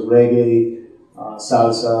 Sometimes it was reggae,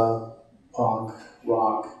 salsa, punk,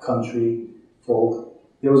 rock, country, folk.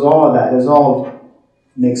 There was all of that. It was all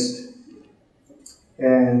mixed.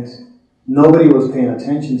 And nobody was paying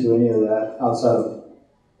attention to any of that outside of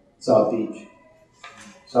South Beach.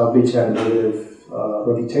 South Beach had a negative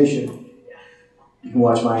reputation. You can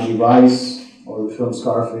watch Miami Vice or the film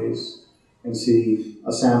Scarface and see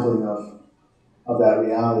a sampling of that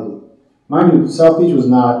reality. Mind you, South Beach was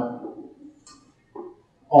not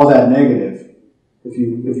all that negative. If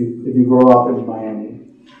you grow up in Miami,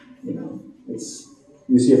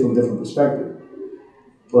 you see it from a different perspective.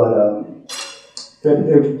 But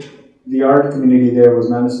the art community there was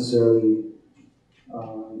not necessarily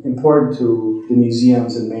important to the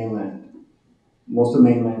museums in mainland. Most of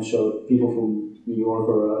mainland showed people from New York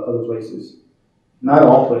or other places. Not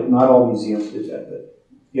all museums did that, but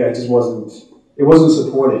yeah, it just wasn't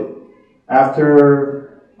supported.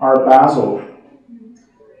 After Art Basel,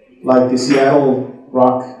 like the Seattle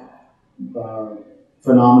rock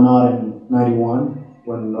phenomenon in '91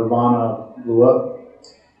 when Nirvana blew up,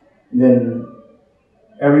 then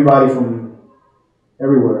everybody from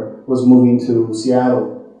everywhere was moving to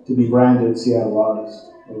Seattle to be branded Seattle artists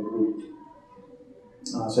or group,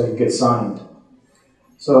 so I could get signed.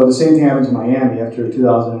 So the same thing happened to Miami after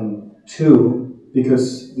 2002,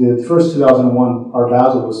 because the first 2001 Art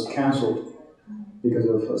Basel was canceled because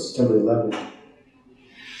of September 11th.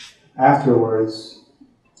 Afterwards,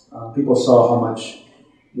 people saw how much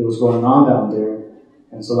there was going on down there,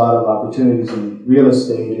 and it's a lot of opportunities in real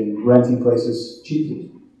estate and renting places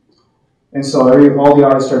cheaply. And so all the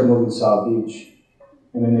artists started moving to South Beach,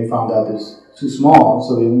 and then they found out it's too small,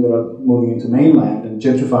 so they ended up moving into mainland and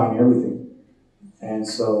gentrifying everything. And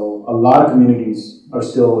so a lot of communities are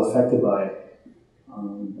still affected by it.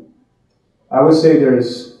 I would say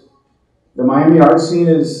the Miami art scene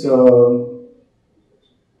is... It's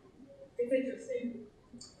interesting.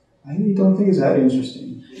 I really don't think it's that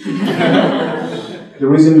interesting. The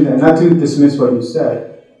reason, not to dismiss what you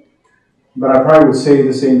said, but I probably would say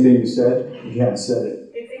the same thing you said if you hadn't said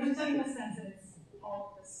it. It's interesting in the sense that it's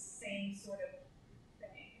all the same sort of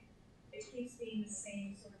thing. It keeps being the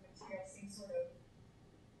same sort of material, same sort of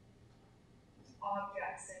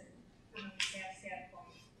objects, and from a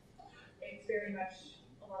standpoint, it's very much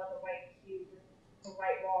a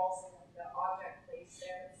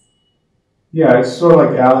Yeah, it's sort of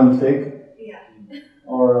like Alan Thicke. Yeah.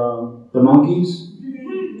 Or the Monkees.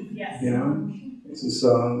 Yes. You know, it's this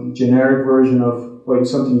generic version of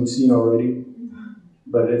something you've seen already,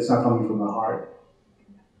 but it's not coming from the heart.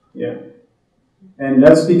 Yeah, and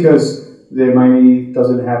that's because Miami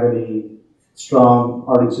doesn't have any strong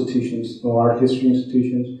art institutions or art history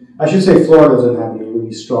institutions. I should say Florida doesn't have any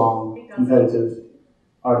really strong competitive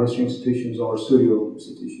art history institutions or studio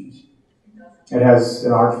institutions. It has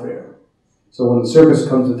an art fair. So when the circus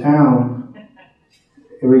comes to town,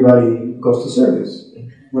 everybody goes to circus.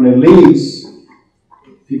 When it leaves,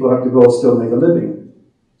 people have to go still make a living.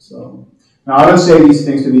 So now I don't say these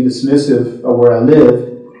things to be dismissive of where I live,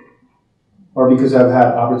 or because I've had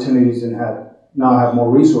opportunities and now have more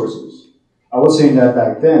resources. I was saying that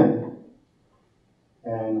back then,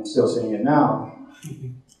 and I'm still saying it now.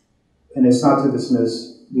 And it's not to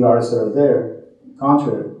dismiss the artists that are there. On the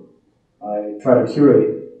contrary, I try to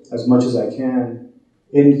curate as much as I can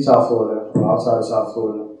in South Florida or outside of South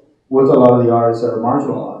Florida with a lot of the artists that are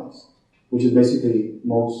marginalized, which is basically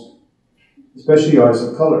most, especially artists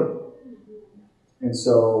of color. And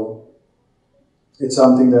so it's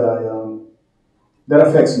something that that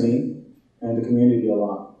affects me and the community a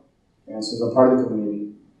lot. And since I'm part of the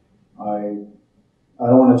community, I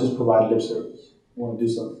don't want to just provide lip service. I want to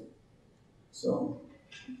do something. So.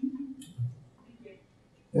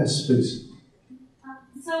 Yes, please.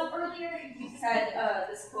 So earlier you said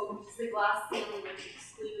this quote, which is the glass ceiling which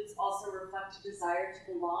excludes also reflect a desire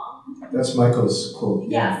to belong. That's Michael's quote.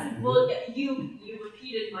 Yes. Well, you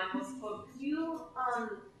repeated Michael's quote. Could you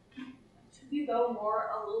go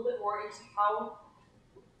a little bit more into how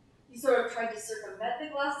he sort of tried to circumvent the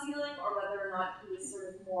glass ceiling, or whether or not he was sort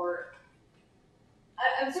of more?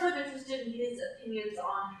 I'm sort of interested in his opinions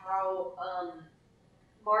on how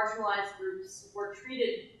marginalized groups were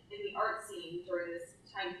treated in the art scene during this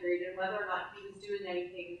time period, and whether or not he was doing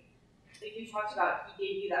anything. Like you talked about, he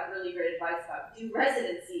gave you that really great advice about do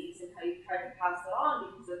residencies and how you try to pass that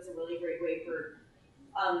on, because that's a really great way for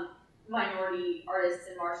minority artists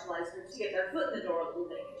and marginalized groups to get their foot in the door a little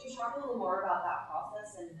bit. Could you talk a little more about that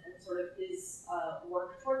process and sort of his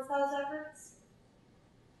work towards those efforts?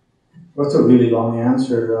 That's a really long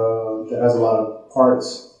answer that has a lot of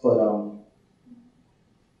parts, but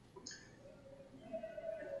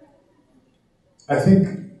I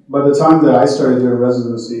think by the time that I started doing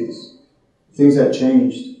residencies, things had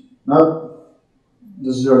changed. Not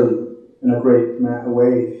necessarily in a great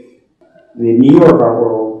way. The New York art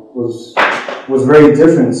world was very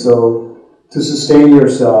different. So to sustain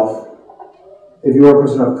yourself, if you were a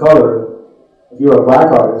person of color, if you were a black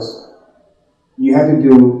artist, you had to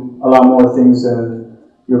do a lot more things than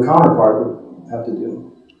your counterpart would have to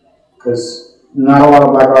do. Because not a lot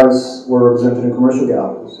of black artists were represented in commercial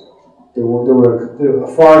galleries. There were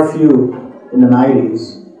far few in the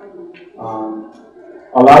 90s.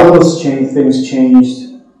 A lot of those things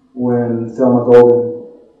changed when Thelma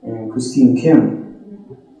Golden and Christine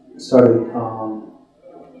Kim started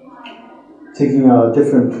taking a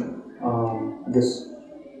different,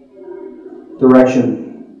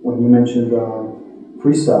 direction when you mentioned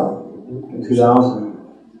freestyle in 2000.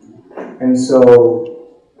 And so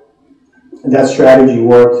that strategy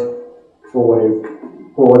worked for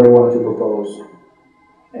what they wanted to propose.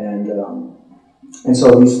 And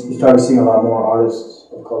so we started seeing a lot more artists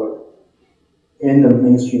of color in the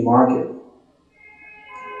mainstream market.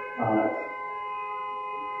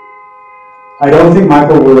 I don't think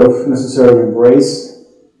Michael would have necessarily embraced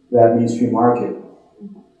that mainstream market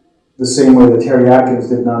the same way that Terry Atkins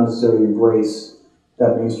did not necessarily embrace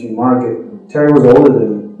that mainstream market. Terry was older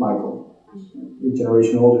than Michael, a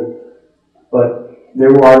generation older, but there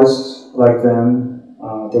were artists like them,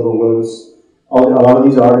 Deborah Willis. A lot of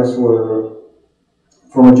these artists were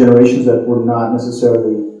from generations that were not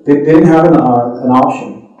necessarily, they didn't have an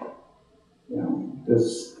option. You know,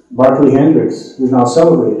 there's Barclay Hendricks, who's now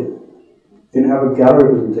celebrated, didn't have a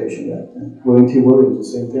gallery representation back then. William T. Williams, the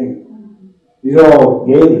same thing. These are all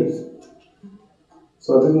gays.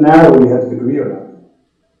 So it didn't matter whether you had the degree or not.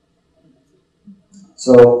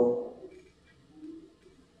 So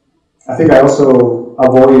I think I also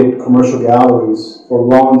avoided commercial galleries for a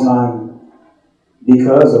long time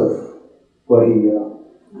because of what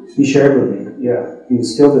he shared with me. Yeah, he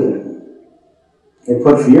instilled it in me. It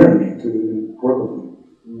put fear in me to even work with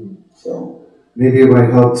him. So maybe it might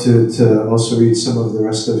help to also read some of the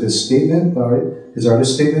rest of his statement, his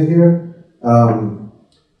artist statement here.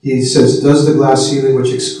 He says, does the glass ceiling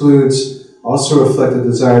which excludes also reflect a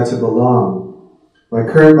desire to belong? My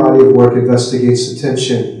current body of work investigates the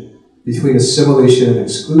tension between assimilation and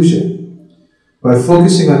exclusion. By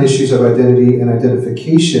focusing on issues of identity and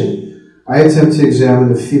identification, I attempt to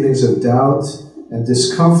examine the feelings of doubt and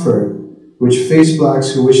discomfort which face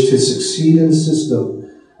blacks who wish to succeed in a system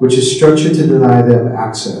which is structured to deny them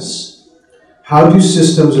access. How do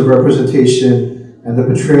systems of representation and the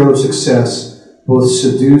portrayal of success both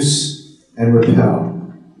seduce and repel?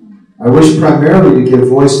 I wish primarily to give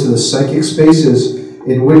voice to the psychic spaces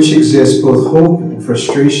in which exist both hope and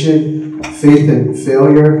frustration, faith and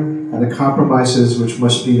failure, and the compromises which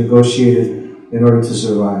must be negotiated in order to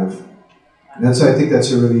survive. And I think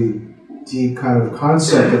that's a really deep kind of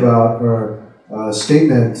concept about, or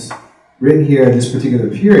statement written here in this particular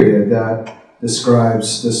period that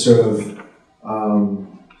describes the sort of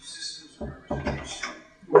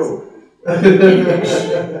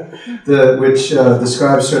which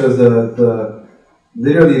describes sort of the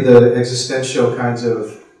literally the existential kinds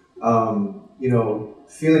of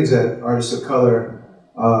feelings that artists of color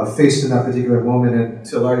faced in that particular moment, and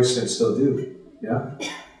to a large extent still do. Yeah,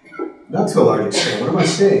 not to a large extent. What am I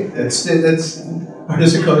saying? That's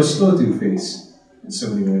artists of color still do face in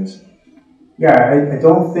so many ways. Yeah, I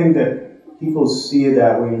don't think that people see it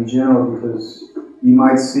that way in general, because you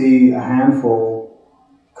might see a handful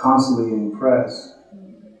constantly in the press,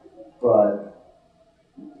 but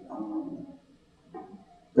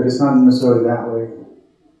it's not necessarily that way.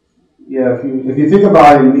 Yeah, if you think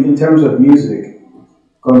about it in terms of music,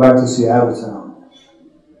 going back to Seattle town,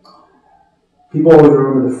 people always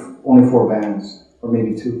remember only 4 bands, or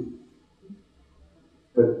maybe 2.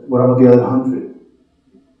 But what about the other 100?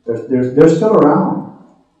 They're still around,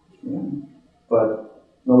 but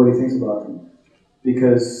nobody thinks about them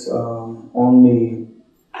because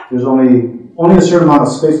there's only a certain amount of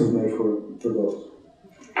space was made for those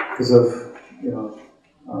because of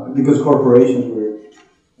because corporations were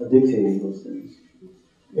dictating those things.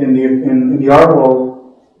 In the art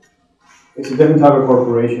world, it's a different type of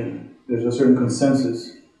corporation. There's a certain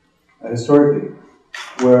consensus historically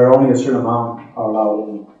where only a certain amount are allowed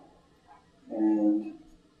in.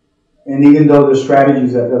 And even though there's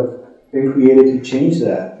strategies that have been created to change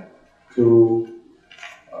that, to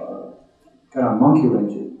kind of monkey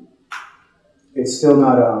wrench it, it's still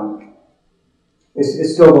not. It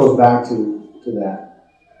still goes back to that.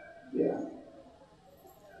 Yeah.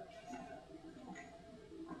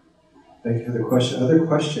 Thank you for the question. Other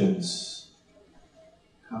questions,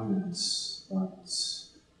 comments, thoughts?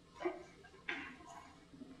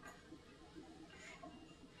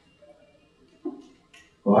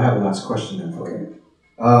 Well, I have a last question then for you.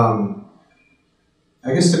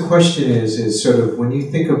 I guess the question is sort of when you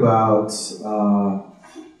think about,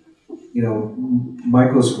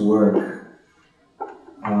 Michael's work,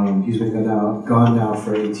 he's been gone now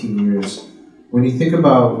for 18 years. When you think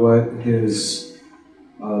about what his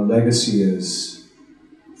legacy is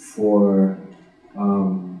for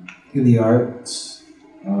in the arts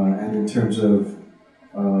and in terms of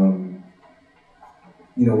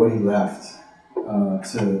what he left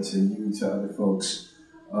to you, to other folks,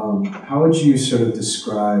 how would you sort of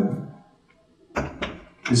describe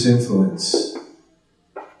his influence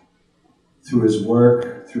through his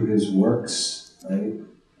work, through his works, right?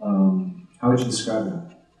 How would you describe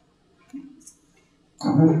that?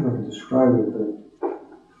 I'm not sure how to describe it, but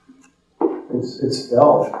it's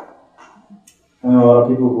felt. I know a lot of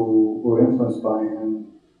people who were influenced by him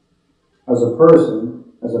as a person,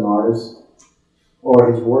 as an artist,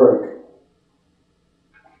 or his work.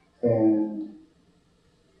 And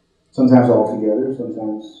sometimes all together,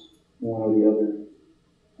 sometimes one or the other,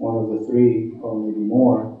 one of the 3 or maybe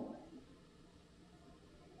more.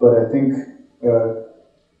 But I think,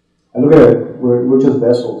 I look at it, we're just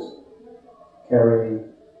vessels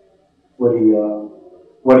carrying what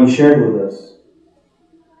he shared with us.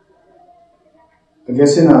 I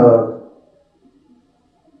guess in a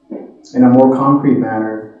more concrete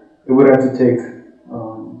manner, it would have to take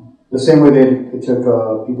the same way it took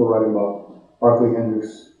people writing about Barclay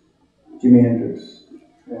Hendricks, Jimi Hendrix,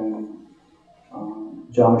 and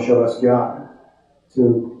Jean-Michel Basquiat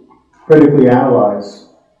to critically analyze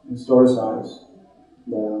and historicize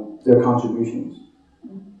their contributions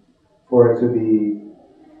for it to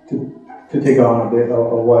take on a bit a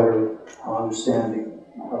wider understanding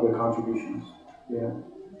of their contributions. Yeah.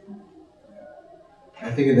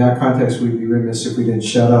 I think in that context, we'd be remiss if we didn't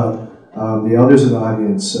shout out the elders in the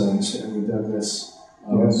audience, Mr. Emily Douglas,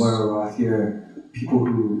 Moira Roth here, people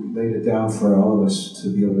who laid it down for all of us to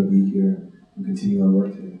be able to be here and continue our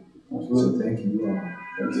work today. Absolutely. So thank you all.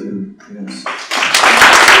 Thank you. Yes.